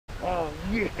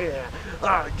Yeah,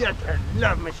 get that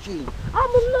love machine. I'm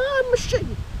a love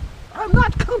machine. I'm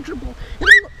not comfortable.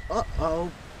 Uh-oh,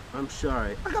 I'm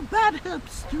sorry. I got bad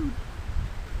hips, dude.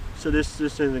 So this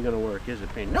isn't gonna work, is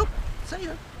it, Payne? Nope, see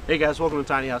ya. Hey guys, welcome to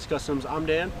Tiny House Customs. I'm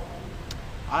Dan.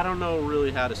 I don't know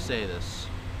really how to say this,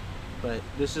 but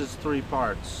this is 3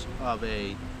 parts of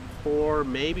a 4,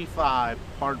 maybe 5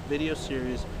 part video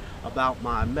series about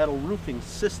my metal roofing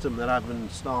system that I've been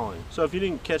installing. So if you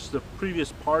didn't catch the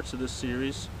previous parts of this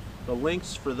series, the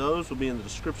links for those will be in the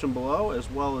description below, as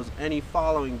well as any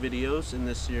following videos in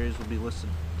this series will be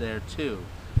listed there too.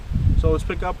 So let's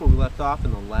pick up where we left off in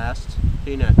the last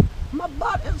peanut. My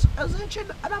butt is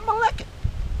itching and I'm gonna lick it.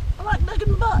 I like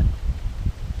licking butt.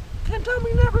 Can't tell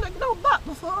me you never licked no butt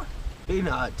before.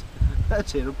 Peanut,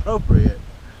 that's inappropriate.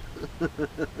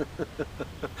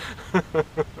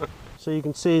 So you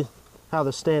can see how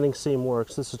the standing seam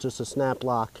works. This is just a snap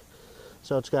lock.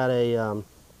 So it's got a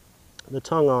the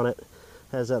tongue on it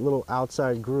has that little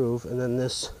outside groove, and then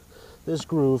this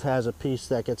groove has a piece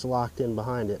that gets locked in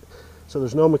behind it. So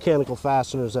there's no mechanical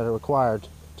fasteners that are required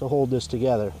to hold this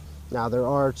together. Now there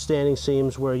are standing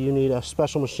seams where you need a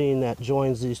special machine that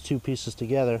joins these 2 pieces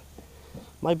together.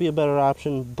 Might be a better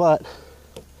option, but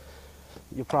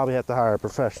you'll probably have to hire a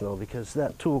professional because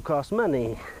that tool costs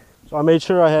money. So I made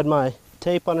sure I had my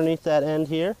tape underneath that end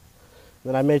here.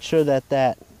 Then I made sure that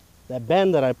that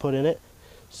bend that I put in it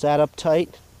sat up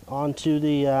tight onto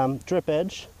the drip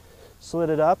edge, slid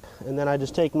it up, and then I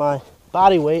just take my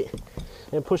body weight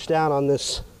and push down on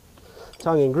this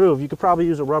tongue and groove. You could probably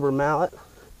use a rubber mallet.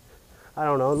 I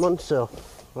don't know, so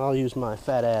I'll use my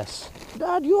fat ass.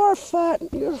 Dad, you are fat.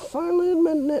 You're finally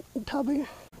admitting it, Tubby.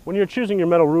 When you're choosing your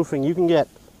metal roofing, you can get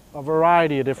a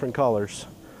variety of different colors.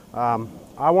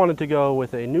 I wanted to go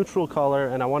with a neutral color,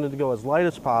 and I wanted to go as light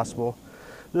as possible.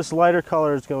 This lighter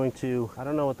color is going to, I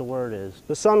don't know what the word is.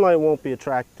 The sunlight won't be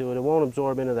attracted to it. It won't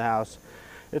absorb into the house.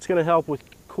 It's going to help with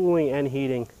cooling and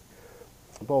heating,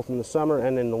 both in the summer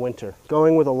and in the winter.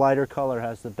 Going with a lighter color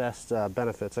has the best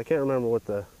benefits. I can't remember what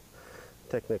the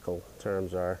technical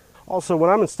terms are. Also, when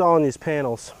I'm installing these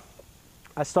panels,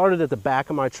 I started at the back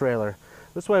of my trailer.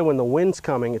 This way, when the wind's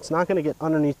coming, it's not going to get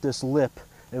underneath this lip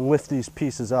and lift these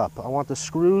pieces up. I want the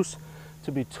screws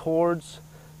to be towards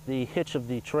the hitch of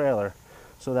the trailer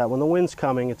so that when the wind's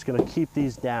coming, it's going to keep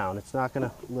these down. It's not going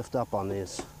to lift up on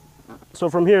these. So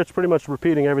from here, it's pretty much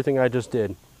repeating everything I just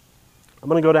did. I'm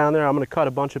going to go down there, I'm going to cut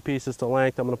a bunch of pieces to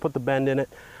length, I'm going to put the bend in it,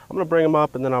 I'm going to bring them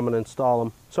up, and then I'm going to install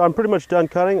them. So I'm pretty much done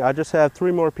cutting. I just have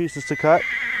 3 more pieces to cut.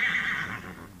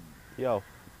 Yo,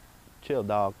 chill,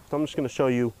 dog. So I'm just going to show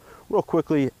you real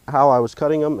quickly how I was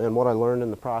cutting them and what I learned in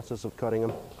the process of cutting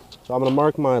them. So I'm going to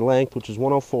mark my length, which is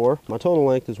 104. My total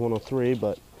length is 103,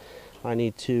 but I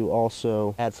need to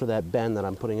also add for that bend that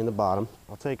I'm putting in the bottom.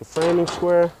 I'll take a framing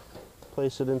square,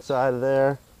 place it inside of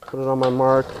there, put it on my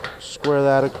mark, square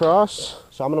that across.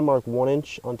 So I'm going to mark 1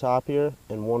 inch on top here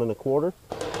and 1 1/4.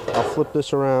 I'll flip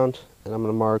this around and I'm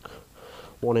going to mark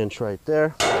 1 inch right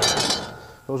there.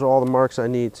 Those are all the marks I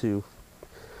need to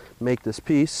make this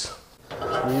piece.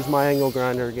 I'll use my angle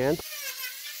grinder again.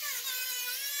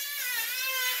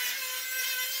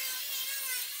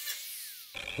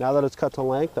 Now that it's cut to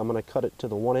length, I'm going to cut it to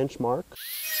the 1 inch mark.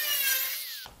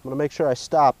 I'm going to make sure I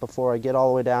stop before I get all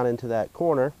the way down into that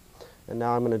corner. And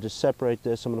now I'm going to just separate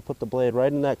this. I'm going to put the blade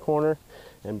right in that corner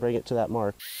and bring it to that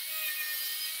mark.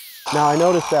 Now I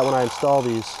noticed that when I install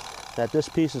these, that this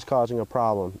piece is causing a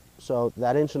problem. So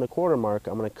that 1 1/4 mark,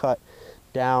 I'm going to cut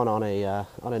down on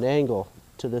an angle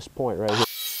to this point right here.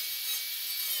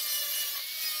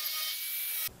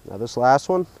 Now this last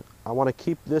one, I want to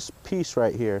keep this piece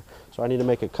right here. So I need to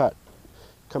make a cut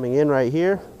coming in right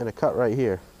here and a cut right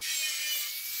here.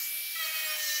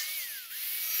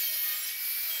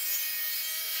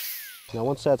 Now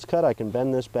once that's cut, I can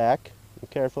bend this back. Be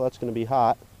careful, that's going to be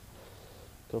hot.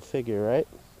 Go figure, right?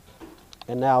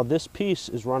 And now this piece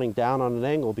is running down on an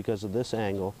angle because of this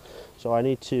angle. So I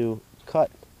need to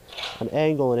cut an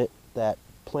angle in it that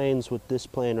planes with this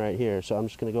plane right here. So I'm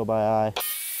just going to go by eye.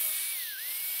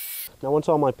 Now once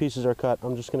all my pieces are cut,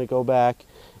 I'm just going to go back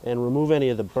and remove any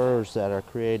of the burrs that are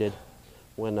created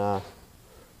when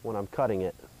I'm cutting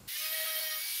it.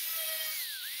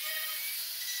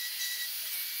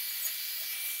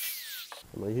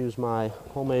 I'm going to use my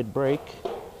homemade brake,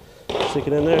 stick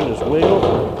it in there and just wiggle,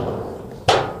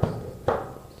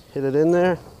 hit it in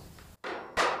there,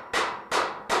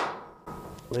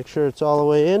 make sure it's all the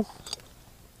way in.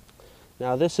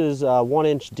 Now this is 1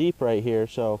 inch deep right here,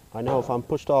 so I know if I'm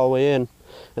pushed all the way in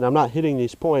and I'm not hitting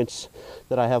these points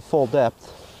that I have full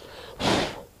depth.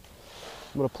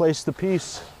 I'm going to place the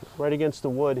piece right against the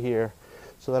wood here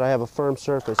so that I have a firm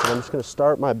surface. And I'm just going to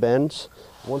start my bends.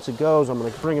 Once it goes, I'm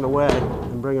going to bring it away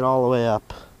and bring it all the way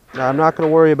up. Now I'm not going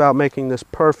to worry about making this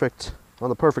perfect on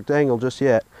the perfect angle just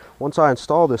yet. Once I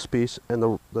install this piece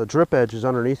and the drip edge is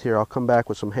underneath here, I'll come back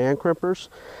with some hand crimpers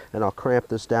and I'll cramp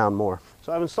this down more.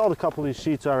 So I've installed a couple of these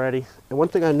sheets already, and one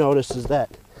thing I noticed is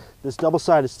that this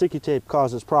double-sided sticky tape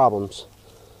causes problems.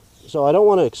 So I don't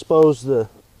want to expose the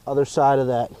other side of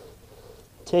that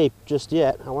tape just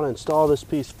yet. I want to install this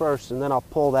piece first and then I'll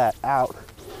pull that out.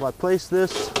 So I place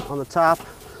this on the top,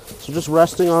 so just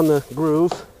resting on the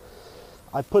groove.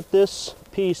 I put this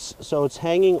piece so it's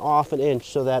hanging off 1 inch,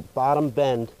 so that bottom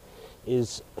bend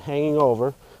is hanging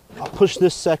over. I'll push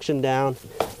this section down,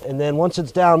 and then once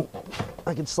it's down,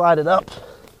 I can slide it up.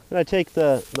 Then I take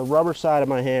the rubber side of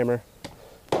my hammer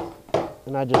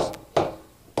and I just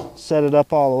set it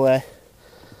up all the way.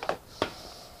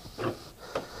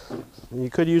 And you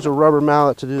could use a rubber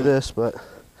mallet to do this, but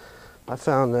I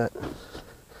found that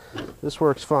this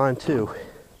works fine too.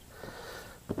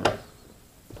 So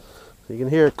you can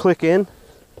hear it click in.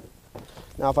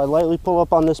 Now if I lightly pull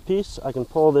up on this piece, I can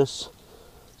pull this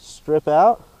strip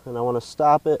out, and I want to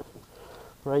stop it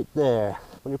right there.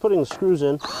 When you're putting the screws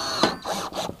in,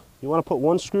 you want to put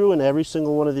 1 screw in every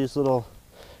single one of these little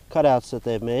cutouts that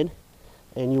they've made,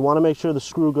 and you want to make sure the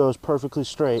screw goes perfectly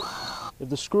straight. If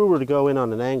the screw were to go in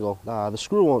on an angle, the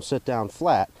screw won't sit down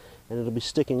flat and it'll be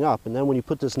sticking up, and then when you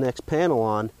put this next panel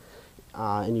on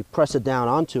and you press it down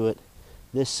onto it,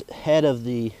 this head of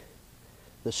the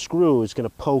screw is going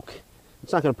to poke.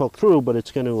 It's not going to poke through, but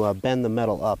it's going to bend the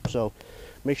metal up. So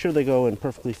make sure they go in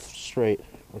perfectly straight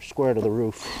or square to the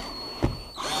roof.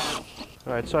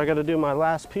 All right, so I got to do my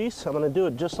last piece. I'm going to do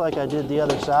it just like I did the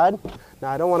other side. Now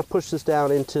I don't want to push this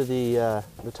down into the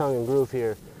tongue and groove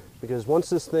here, because once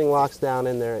this thing locks down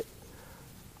in there,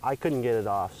 I couldn't get it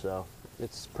off. So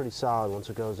it's pretty solid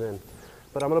once it goes in.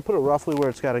 But I'm going to put it roughly where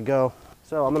it's got to go.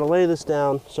 So I'm going to lay this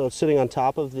down so it's sitting on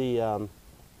top of the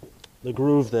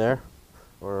groove there,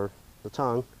 or the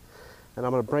tongue, and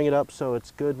I'm going to bring it up so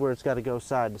it's good where it's got to go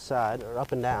side to side, or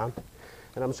up and down.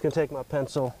 And I'm just going to take my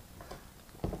pencil.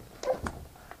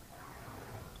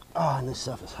 Oh, and this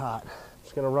stuff is hot. I'm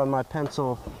just going to run my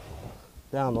pencil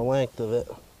down the length of it.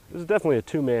 This is definitely a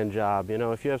two-man job. You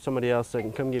know, if you have somebody else that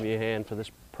can come give you a hand for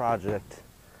this project,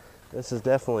 this is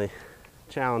definitely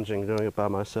challenging doing it by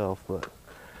myself. But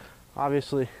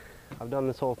obviously, I've done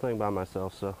this whole thing by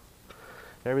myself, so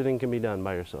everything can be done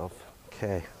by yourself.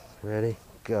 Okay, ready,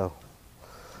 go.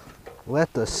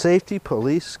 Let the safety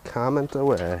police comment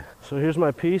away. So here's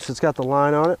my piece. It's got the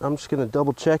line on it. I'm just going to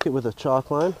double check it with a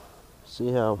chalk line.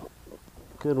 See how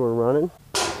good we're running.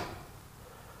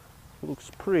 Looks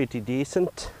pretty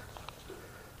decent.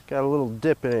 Got a little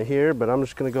dip in it here, but I'm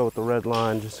just going to go with the red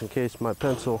line just in case my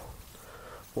pencil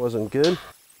wasn't good.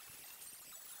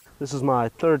 This is my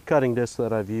 3rd cutting disc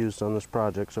that I've used on this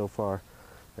project so far,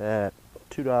 at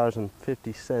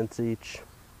 $2.50 each.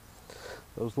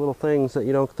 Those little things that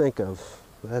you don't think of,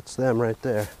 that's them right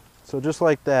there. So just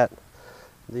like that,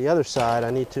 the other side, I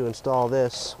need to install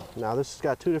this. Now this has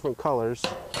got 2 different colors.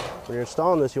 When you're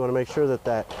installing this, you want to make sure that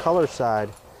that color side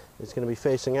is going to be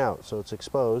facing out, so it's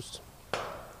exposed.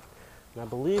 And I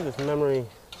believe, if memory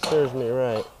serves me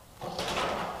right,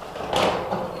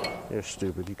 you're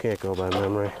stupid, you can't go by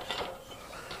memory.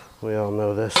 We all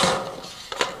know this.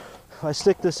 If I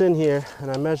stick this in here and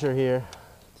I measure here,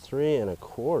 3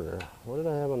 1/4. What did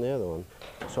I have on the other one?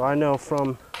 So I know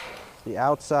from the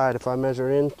outside, if I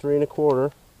measure in 3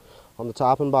 1/4 on the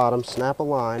top and bottom, snap a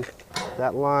line,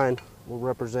 that line will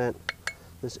represent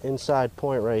this inside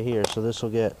point right here. So this will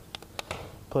get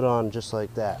put on just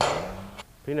like that.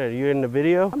 Peanut, are you in the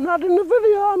video? I'm not in the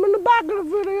video, I'm in the back of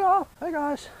the video. Hey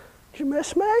guys, did you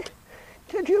miss me?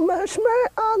 Did you miss me?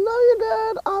 I know you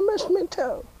did. I missed me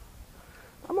too.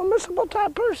 I'm a missable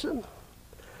type person.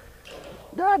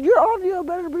 Dad, your audio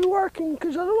better be working,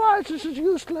 because otherwise this is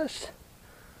useless.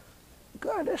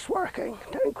 Good, it's working.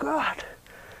 Thank God.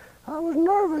 I was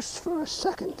nervous for a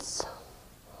second.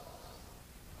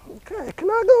 Okay, can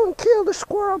I go and kill the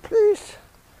squirrel, please?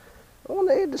 I want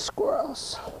to eat the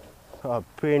squirrels. Oh,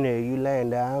 Peanut, you laying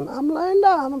down? I'm laying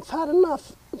down. I've had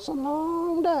enough. It's a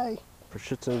long day. For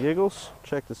shits and giggles,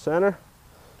 check the center.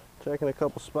 Checking a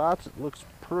couple spots. It looks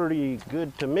pretty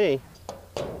good to me.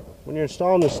 When you're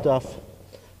installing this stuff,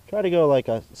 try to go like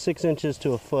 6 inches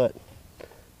to a foot,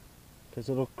 because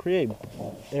it'll create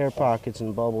air pockets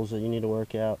and bubbles that you need to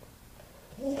work out.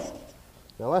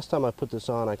 Now last time I put this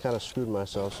on, I kind of screwed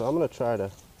myself, so I'm going to try to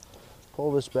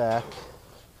pull this back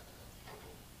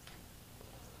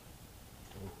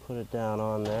and put it down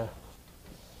on there.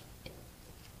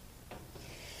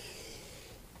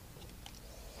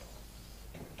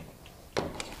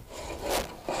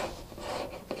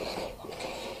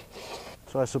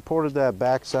 So I supported that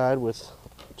backside with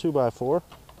 2x4,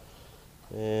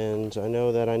 and I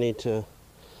know that I need to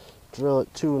drill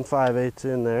it 2 5/8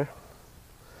 in there.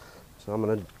 So I'm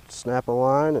going to snap a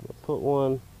line and put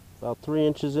one about 3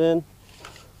 inches in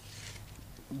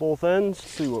both ends,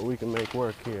 see what we can make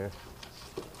work here.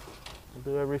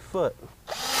 We'll do every foot.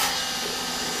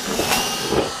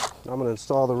 I'm going to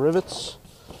install the rivets.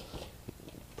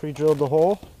 Pre-drilled the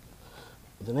hole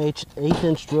with an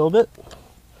 1/8" drill bit.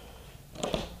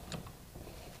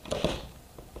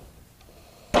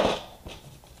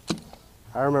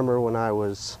 I remember when I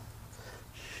was,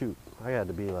 I had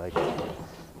to be like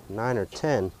 9 or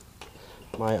 10.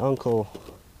 My uncle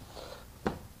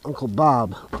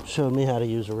Bob showed me how to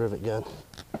use a rivet gun.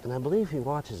 And I believe he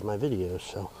watches my videos,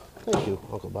 so thank you,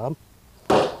 Uncle Bob.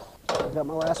 I got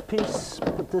my last piece,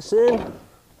 put this in.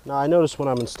 Now I noticed when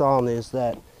I'm installing these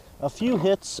that a few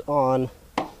hits on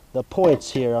the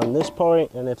points here, on this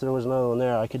point, and if there was another one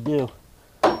there I could do,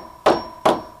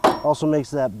 also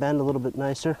makes that bend a little bit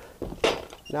nicer.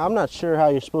 Now I'm not sure how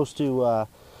you're supposed to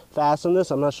fasten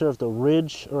this. I'm not sure if the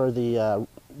ridge or the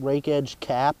rake edge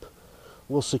cap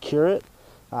will secure it.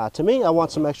 To me, I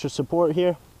want some extra support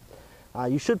here.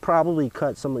 You should probably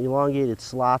cut some elongated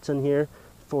slots in here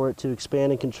for it to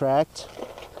expand and contract.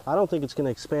 I don't think it's going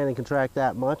to expand and contract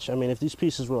that much. I mean, if these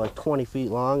pieces were like 20 feet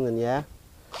long, then yeah.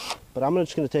 But I'm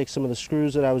just going to take some of the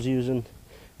screws that I was using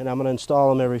and I'm going to install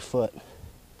them every foot.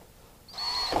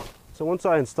 So once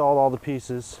I installed all the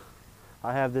pieces,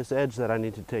 I have this edge that I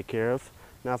need to take care of.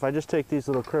 Now if I just take these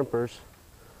little crimpers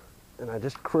and I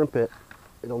just crimp it,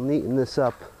 it'll neaten this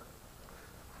up.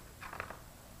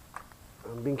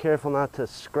 I'm being careful not to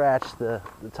scratch the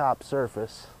top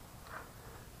surface.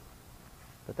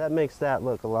 But that makes that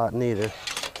look a lot neater.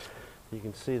 You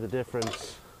can see the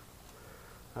difference.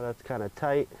 How that's kind of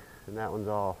tight and that one's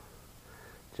all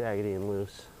jaggedy and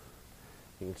loose.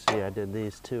 You can see I did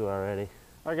these two already.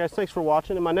 Alright guys, thanks for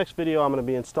watching. In my next video I'm going to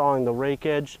be installing the rake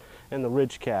edge and the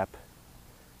ridge cap.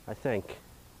 I think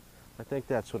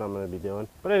that's what I'm going to be doing.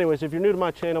 But anyways, if you're new to my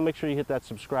channel, make sure you hit that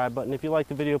subscribe button. If you like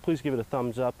the video, please give it a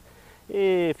thumbs up.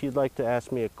 If you'd like to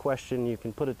ask me a question, you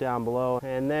can put it down below.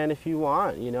 And then if you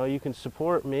want, you can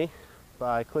support me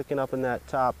by clicking up in that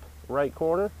top right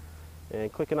corner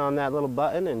and clicking on that little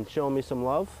button and showing me some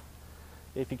love.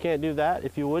 If you can't do that,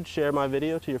 if you would share my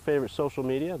video to your favorite social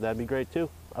media, that'd be great too.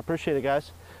 I appreciate it,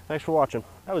 guys. Thanks for watching.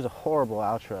 That was a horrible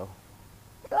outro.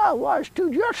 That was,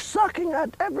 dude. You're sucking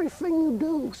at everything you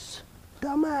do,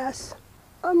 dumbass.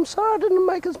 I'm sorry I didn't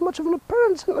make as much of an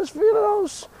appearance in this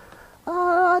videos.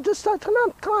 I just had to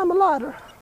not climb a ladder.